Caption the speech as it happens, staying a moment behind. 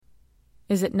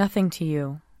Is it nothing to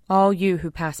you, all you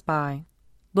who pass by?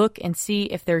 Look and see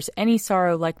if there's any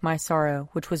sorrow like my sorrow,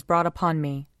 which was brought upon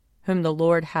me, whom the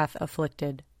Lord hath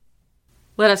afflicted.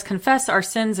 Let us confess our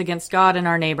sins against God and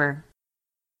our neighbor.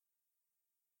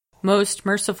 Most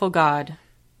merciful God,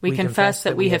 we confess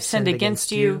that we have sinned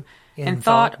against you in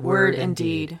thought, word, and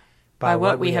deed, by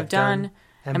what we have done,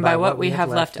 and by what we have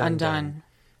left undone.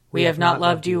 We have not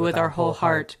loved you with our whole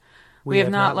heart. We have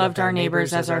not loved our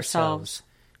neighbors as ourselves.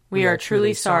 We are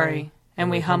truly sorry,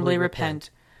 and we humbly repent.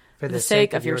 For the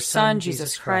sake of your Son,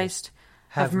 Jesus Christ,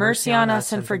 have mercy on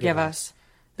us and forgive us,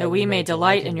 that we may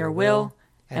delight in your will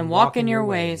and walk in your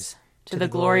ways, to the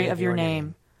glory of your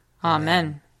name.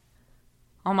 Amen.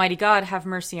 Almighty God, have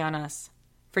mercy on us.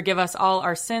 Forgive us all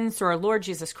our sins through our Lord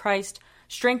Jesus Christ.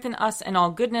 Strengthen us in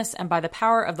all goodness, and by the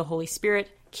power of the Holy Spirit,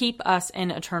 keep us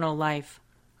in eternal life.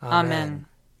 Amen.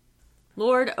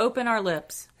 Lord, open our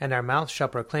lips, and our mouth shall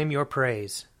proclaim your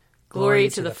praise. Glory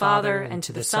to the Father, and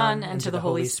to the Son, and to the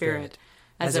Holy Spirit,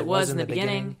 as it was in the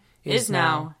beginning, is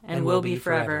now, and will be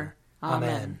forever.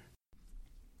 Amen.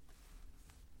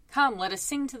 Come, let us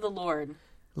sing to the Lord.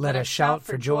 Let us shout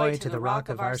for joy to the rock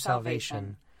of our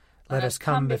salvation. Let us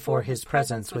come before his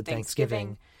presence with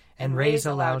thanksgiving, and raise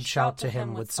a loud shout to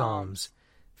him with psalms.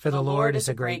 For the Lord is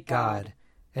a great God,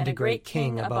 and a great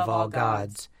King above all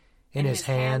gods. In his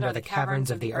hand are the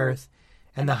caverns of the earth,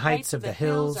 and the heights of the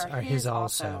hills are his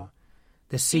also.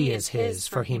 The sea is his,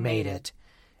 for he made it,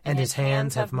 and his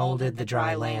hands have molded the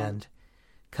dry land.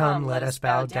 Come, let us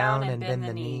bow down and bend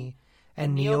the knee,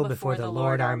 and kneel before the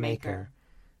Lord our Maker.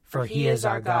 For he is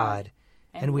our God,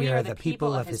 and we are the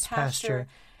people of his pasture,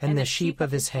 and the sheep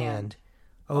of his hand.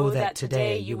 O that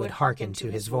today you would hearken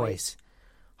to his voice.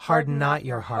 Harden not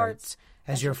your hearts,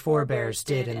 as your forebears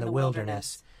did in the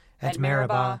wilderness, at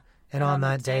Meribah, and on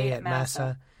that day at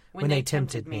Massah, when they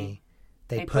tempted me.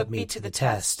 They put me to the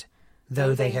test,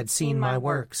 though they had seen my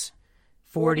works.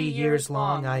 40 years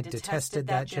long I detested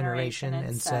that generation,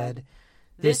 and said,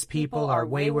 This people are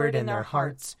wayward in their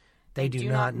hearts, they do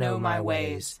not know my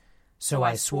ways. So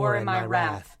I swore in my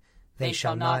wrath, they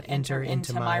shall not enter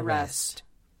into my rest.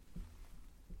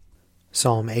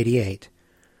 Psalm 88.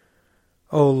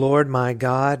 O Lord my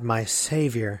God, my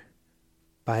Savior,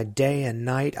 by day and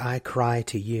night I cry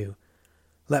to you.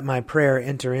 Let my prayer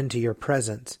enter into your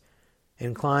presence.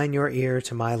 Incline your ear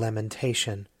to my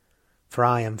lamentation, for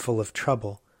I am full of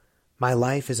trouble. My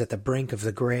life is at the brink of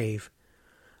the grave.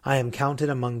 I am counted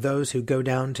among those who go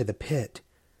down to the pit.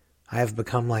 I have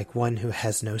become like one who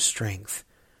has no strength,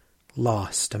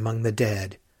 lost among the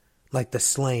dead, like the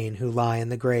slain who lie in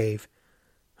the grave,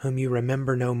 whom you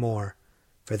remember no more,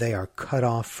 for they are cut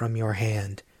off from your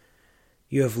hand.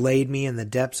 You have laid me in the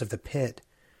depths of the pit,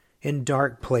 in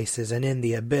dark places and in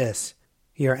the abyss.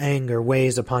 Your anger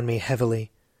weighs upon me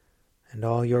heavily, and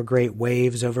all your great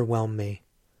waves overwhelm me.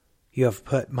 You have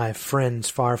put my friends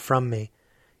far from me.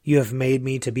 You have made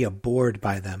me to be abhorred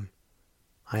by them.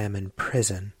 I am in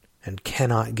prison and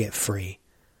cannot get free.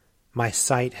 My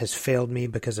sight has failed me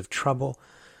because of trouble.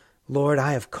 Lord,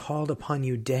 I have called upon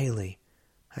you daily.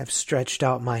 I have stretched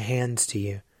out my hands to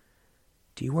you.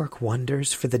 Do you work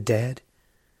wonders for the dead?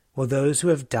 Will those who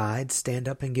have died stand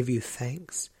up and give you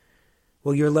thanks?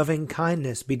 Will your loving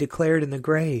kindness be declared in the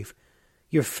grave,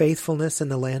 your faithfulness in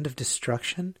the land of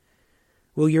destruction?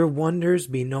 Will your wonders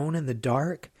be known in the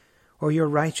dark, or your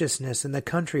righteousness in the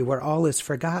country where all is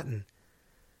forgotten?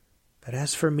 But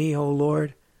as for me, O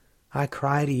Lord, I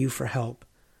cry to you for help.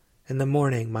 In the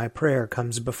morning my prayer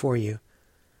comes before you.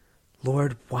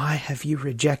 Lord, why have you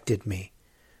rejected me?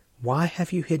 Why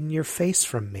have you hidden your face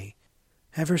from me?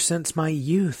 Ever since my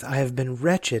youth I have been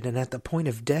wretched and at the point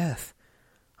of death.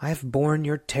 I have borne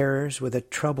your terrors with a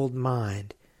troubled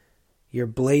mind. Your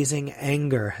blazing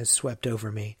anger has swept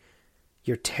over me.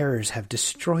 Your terrors have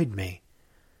destroyed me.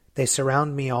 They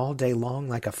surround me all day long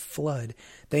like a flood.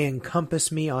 They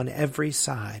encompass me on every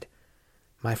side.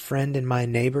 My friend and my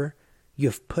neighbor, you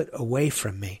have put away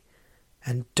from me,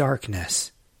 and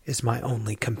darkness is my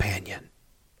only companion.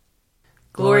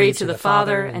 Glory to the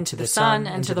Father, and to the Son,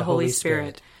 and to the Holy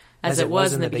Spirit, as it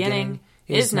was in the beginning,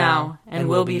 is now, and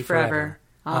will be forever.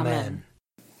 Amen.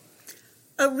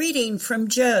 A reading from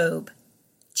Job,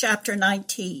 chapter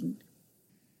 19.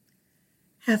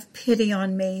 Have pity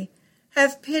on me,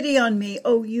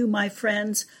 O you, my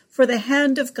friends, for the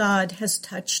hand of God has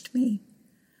touched me.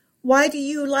 Why do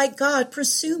you, like God,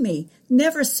 pursue me,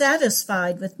 never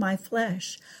satisfied with my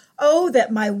flesh? Oh,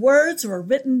 that my words were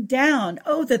written down.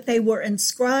 Oh, that they were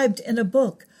inscribed in a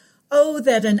book. Oh,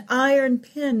 that an iron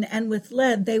pen and with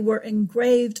lead they were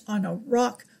engraved on a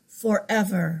rock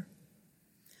forever.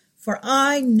 For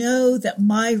I know that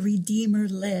my Redeemer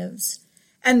lives,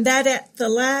 and that at the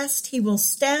last he will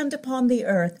stand upon the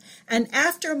earth. And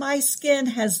after my skin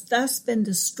has thus been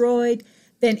destroyed,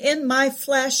 then in my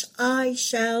flesh I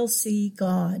shall see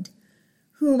God,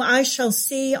 whom I shall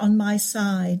see on my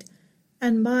side,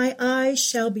 and my eyes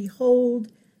shall behold,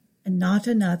 and not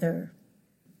another.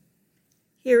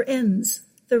 Here ends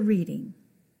the reading.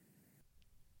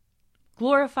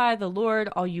 Glorify the Lord,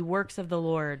 all you works of the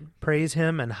Lord. Praise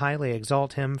him and highly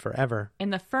exalt him forever.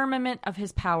 In the firmament of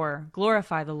his power,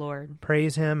 glorify the Lord.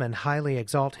 Praise him and highly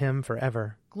exalt him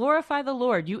forever. Glorify the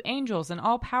Lord, you angels and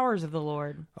all powers of the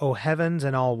Lord. O heavens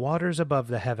and all waters above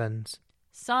the heavens.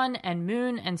 Sun and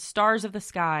moon and stars of the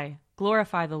sky,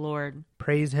 glorify the Lord.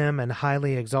 Praise him and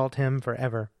highly exalt him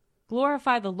forever.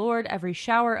 Glorify the Lord, every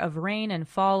shower of rain and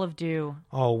fall of dew.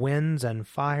 All winds and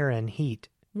fire and heat.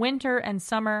 Winter and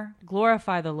summer,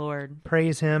 glorify the Lord.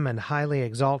 Praise him and highly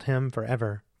exalt him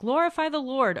forever. Glorify the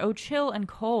Lord, O chill and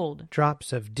cold.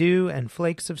 Drops of dew and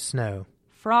flakes of snow.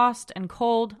 Frost and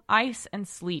cold, ice and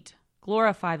sleet,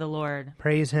 glorify the Lord.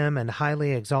 Praise him and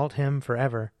highly exalt him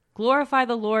forever. Glorify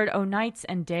the Lord, O nights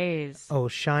and days. O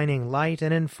shining light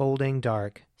and enfolding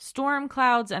dark. Storm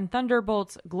clouds and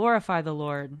thunderbolts, glorify the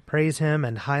Lord. Praise him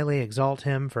and highly exalt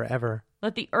him forever.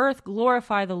 Let the earth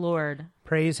glorify the Lord.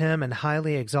 Praise him and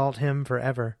highly exalt him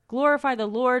forever. Glorify the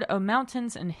Lord, O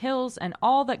mountains and hills, and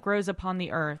all that grows upon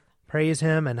the earth. Praise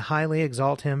him and highly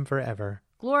exalt him forever.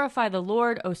 Glorify the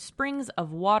Lord, O springs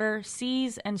of water,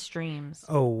 seas and streams.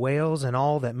 O whales and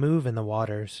all that move in the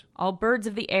waters. All birds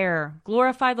of the air,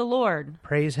 glorify the Lord.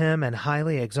 Praise him and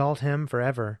highly exalt him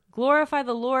forever. Glorify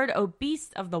the Lord, O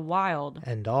beasts of the wild.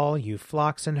 And all you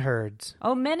flocks and herds.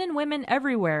 O men and women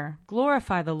everywhere,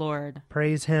 glorify the Lord.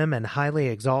 Praise him and highly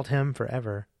exalt him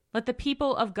forever. Let the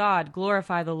people of God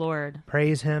glorify the Lord.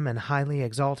 Praise him and highly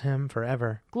exalt him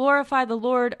forever. Glorify the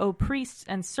Lord, O priests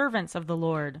and servants of the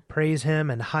Lord. Praise him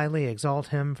and highly exalt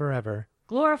him forever.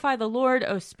 Glorify the Lord,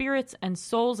 O spirits and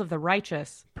souls of the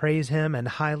righteous. Praise him and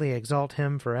highly exalt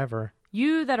him forever.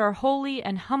 You that are holy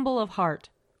and humble of heart,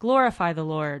 glorify the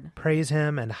Lord. Praise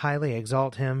him and highly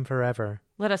exalt him forever.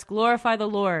 Let us glorify the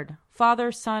Lord,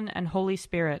 Father, Son, and Holy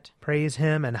Spirit. Praise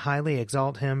him and highly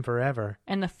exalt him forever.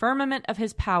 In the firmament of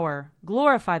his power,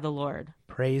 glorify the Lord.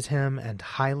 Praise him and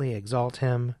highly exalt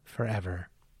him forever.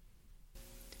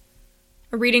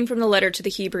 A reading from the letter to the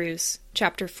Hebrews,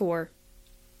 chapter 4.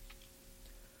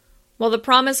 While the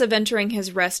promise of entering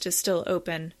his rest is still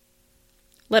open,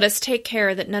 let us take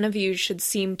care that none of you should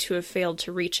seem to have failed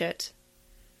to reach it.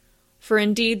 For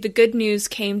indeed the good news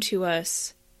came to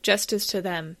us, just as to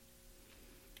them.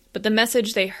 But the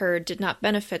message they heard did not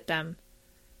benefit them,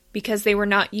 because they were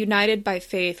not united by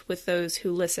faith with those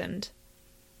who listened.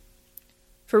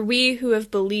 For we who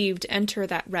have believed enter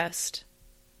that rest,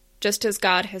 just as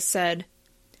God has said,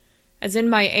 "As in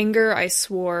my anger I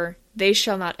swore, they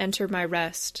shall not enter my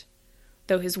rest,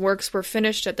 though his works were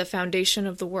finished at the foundation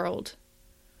of the world."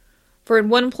 For in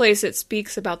one place it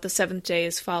speaks about the seventh day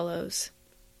as follows,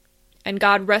 "And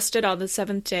God rested on the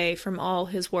seventh day from all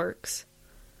his works."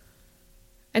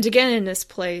 And again in this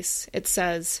place it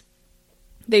says,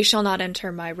 "They shall not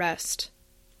enter my rest."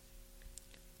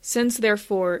 Since,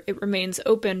 therefore, it remains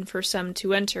open for some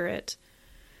to enter it,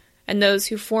 and those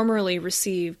who formerly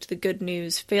received the good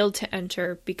news failed to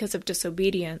enter because of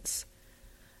disobedience,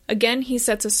 again he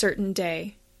sets a certain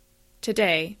day,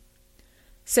 today,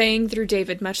 saying through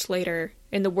David much later,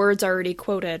 in the words already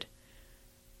quoted,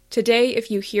 "Today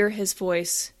if you hear his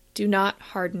voice, do not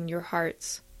harden your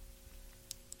hearts."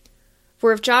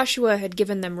 For if Joshua had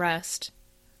given them rest,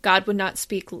 God would not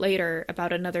speak later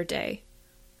about another day.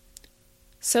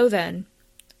 So then,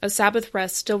 a Sabbath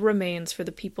rest still remains for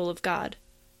the people of God.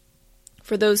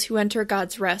 For those who enter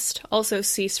God's rest also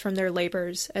cease from their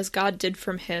labors, as God did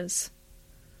from his.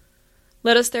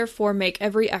 Let us therefore make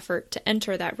every effort to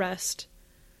enter that rest,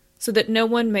 so that no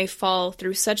one may fall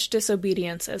through such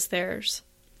disobedience as theirs.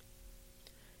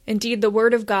 Indeed, the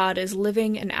word of God is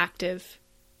living and active,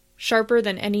 sharper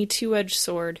than any two-edged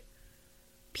sword,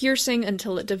 piercing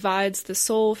until it divides the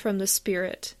soul from the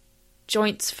spirit,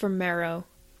 joints from marrow.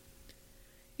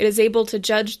 It is able to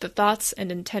judge the thoughts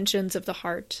and intentions of the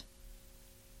heart.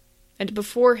 And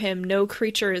before him no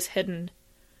creature is hidden,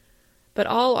 but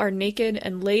all are naked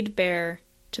and laid bare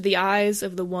to the eyes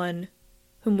of the one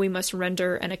whom we must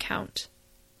render an account.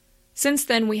 Since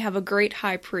then we have a great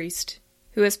high priest,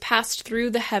 who has passed through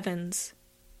the heavens,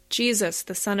 Jesus,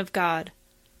 the Son of God.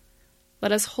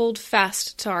 Let us hold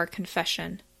fast to our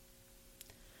confession.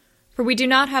 For we do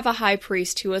not have a high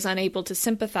priest who is unable to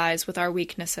sympathize with our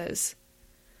weaknesses,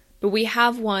 but we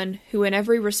have one who in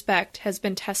every respect has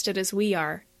been tested as we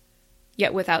are,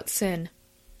 yet without sin.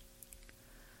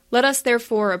 Let us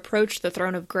therefore approach the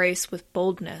throne of grace with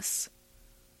boldness,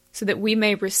 so that we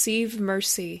may receive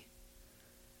mercy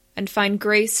and find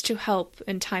grace to help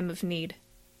in time of need.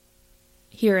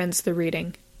 Here ends the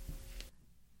reading.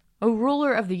 O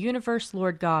ruler of the universe,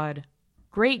 Lord God,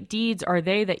 great deeds are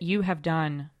they that you have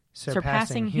done,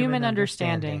 surpassing human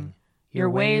understanding. Your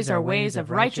ways are ways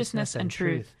of righteousness and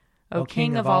truth, O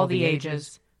King of all the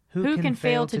ages. Who can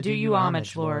fail to do you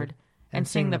homage, Lord, and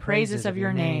sing the praises of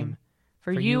your name?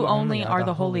 For you only are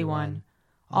the Holy One.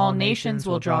 All nations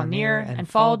will draw near and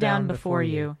fall down before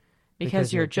you,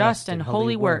 because your just and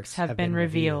holy works have been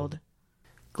revealed.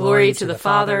 Glory to the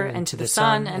Father, and to the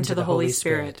Son, and to the Holy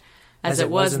Spirit, as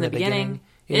it was in the beginning,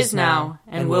 is now,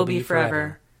 and will be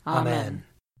forever. Amen.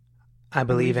 I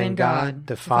believe in God,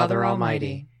 the Father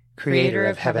Almighty, creator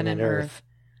of heaven and earth.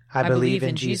 I believe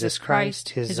in Jesus Christ,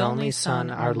 his only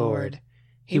Son, our Lord.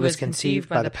 He was conceived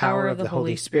by the power of the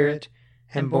Holy Spirit,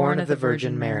 and born of the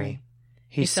Virgin Mary.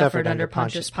 He suffered under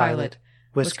Pontius Pilate,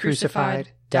 was crucified,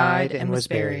 died, and was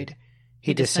buried.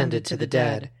 He descended to the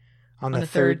dead. On the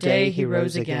third day he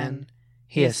rose again.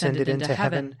 He ascended into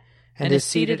heaven, and is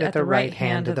seated at the right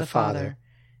hand of the Father.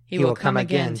 He will come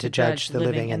again to judge the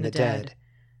living and the dead.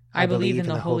 I believe in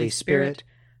the Holy Spirit,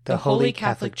 the Holy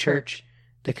Catholic Church,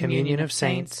 the communion of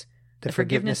saints, the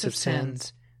forgiveness of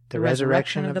sins, the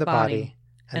resurrection of the body,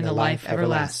 and the life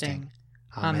everlasting.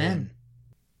 Amen.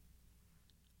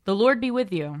 The Lord be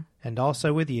with you. And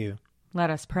also with you.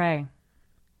 Let us pray.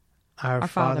 Our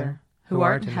Father, who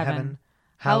art in heaven,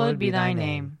 hallowed be thy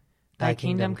name. Thy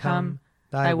kingdom come,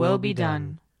 thy will be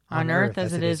done, on earth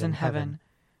as it is in heaven.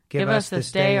 Give us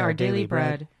this day our daily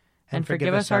bread, and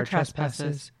forgive us our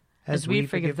trespasses, as we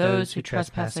forgive those who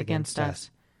trespass against us.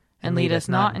 And lead us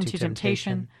not into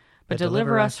temptation, but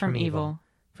deliver us from evil.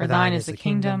 For thine is the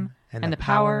kingdom, and the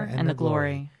power, and the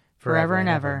glory, forever and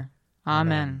ever.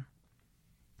 Amen.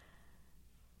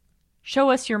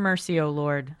 Show us your mercy, O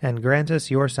Lord. And grant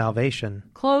us your salvation.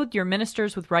 Clothe your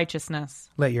ministers with righteousness.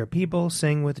 Let your people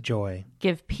sing with joy.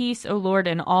 Give peace, O Lord,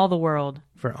 in all the world.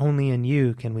 For only in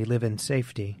you can we live in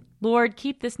safety. Lord,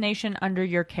 keep this nation under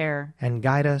your care. And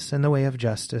guide us in the way of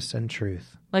justice and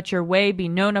truth. Let your way be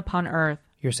known upon earth.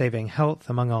 Your saving health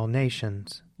among all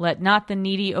nations. Let not the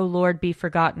needy, O Lord, be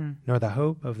forgotten. Nor the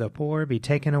hope of the poor be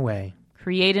taken away.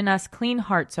 Create in us clean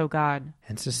hearts, O God.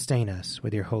 And sustain us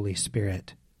with your Holy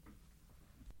Spirit.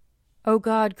 O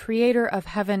God, creator of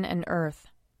heaven and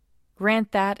earth,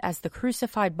 grant that as the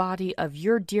crucified body of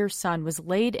your dear Son was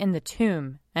laid in the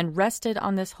tomb and rested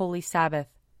on this holy Sabbath,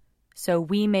 so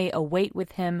we may await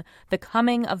with him the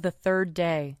coming of the third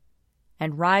day,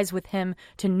 and rise with him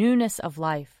to newness of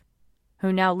life,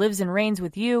 who now lives and reigns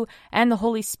with you and the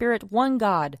Holy Spirit, one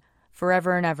God,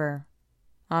 forever and ever.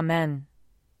 Amen.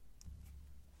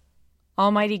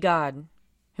 Almighty God,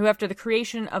 who after the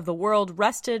creation of the world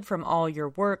rested from all your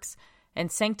works, and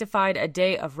sanctified a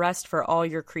day of rest for all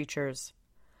your creatures,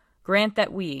 grant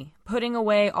that we, putting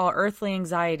away all earthly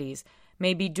anxieties,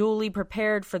 may be duly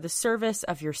prepared for the service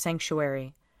of your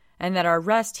sanctuary, and that our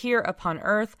rest here upon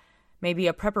earth may be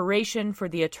a preparation for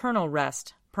the eternal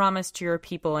rest promised to your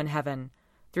people in heaven,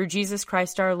 through Jesus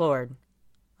Christ our Lord.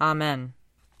 Amen.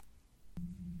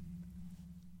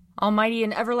 Almighty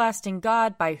and everlasting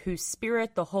God, by whose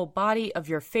Spirit the whole body of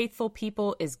your faithful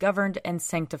people is governed and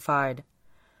sanctified,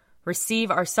 receive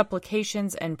our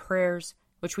supplications and prayers,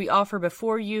 which we offer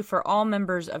before you for all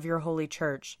members of your holy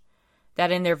church,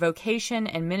 that in their vocation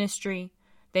and ministry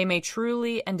they may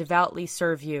truly and devoutly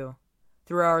serve you,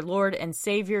 through our Lord and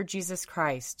Savior Jesus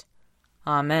Christ.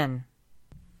 Amen.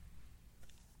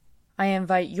 I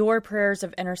invite your prayers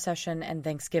of intercession and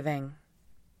thanksgiving.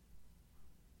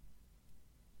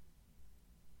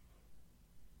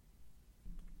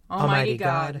 Almighty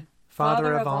God,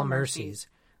 Father of all mercies,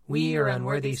 we, your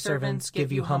unworthy servants,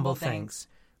 give you humble thanks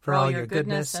for all your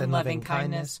goodness and loving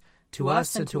kindness to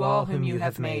us and to all whom you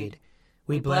have made.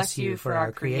 We bless you for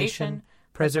our creation,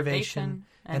 preservation,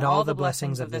 and all the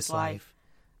blessings of this life,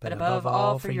 but above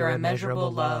all for your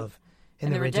immeasurable love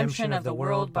in the redemption of the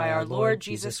world by our Lord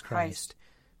Jesus Christ,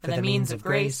 for the means of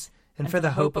grace and for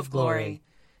the hope of glory.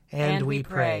 And we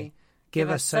pray, give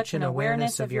us such an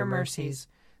awareness of your mercies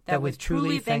that with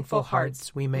truly thankful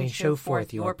hearts we may show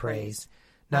forth your praise,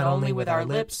 not only with our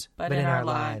lips, but in our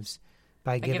lives,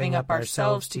 by giving up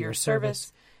ourselves to your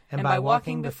service, and by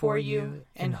walking before you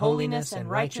in holiness and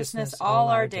righteousness all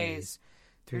our days,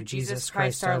 through Jesus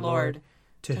Christ our Lord,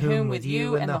 to whom with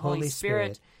you and the Holy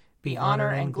Spirit be honor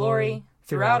and glory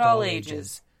throughout all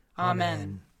ages.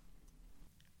 Amen.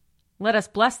 Let us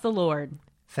bless the Lord.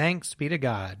 Thanks be to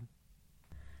God.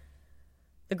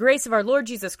 The grace of our Lord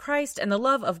Jesus Christ, and the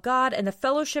love of God, and the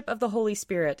fellowship of the Holy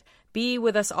Spirit be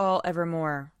with us all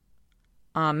evermore.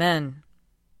 Amen.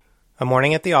 A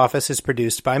Morning at the Office is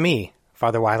produced by me,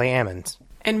 Father Wiley Ammons.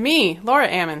 And me, Laura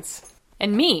Ammons.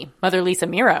 And me, Mother Lisa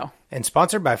Meirow. And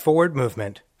sponsored by Forward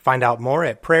Movement. Find out more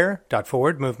at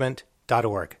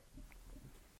prayer.forwardmovement.org.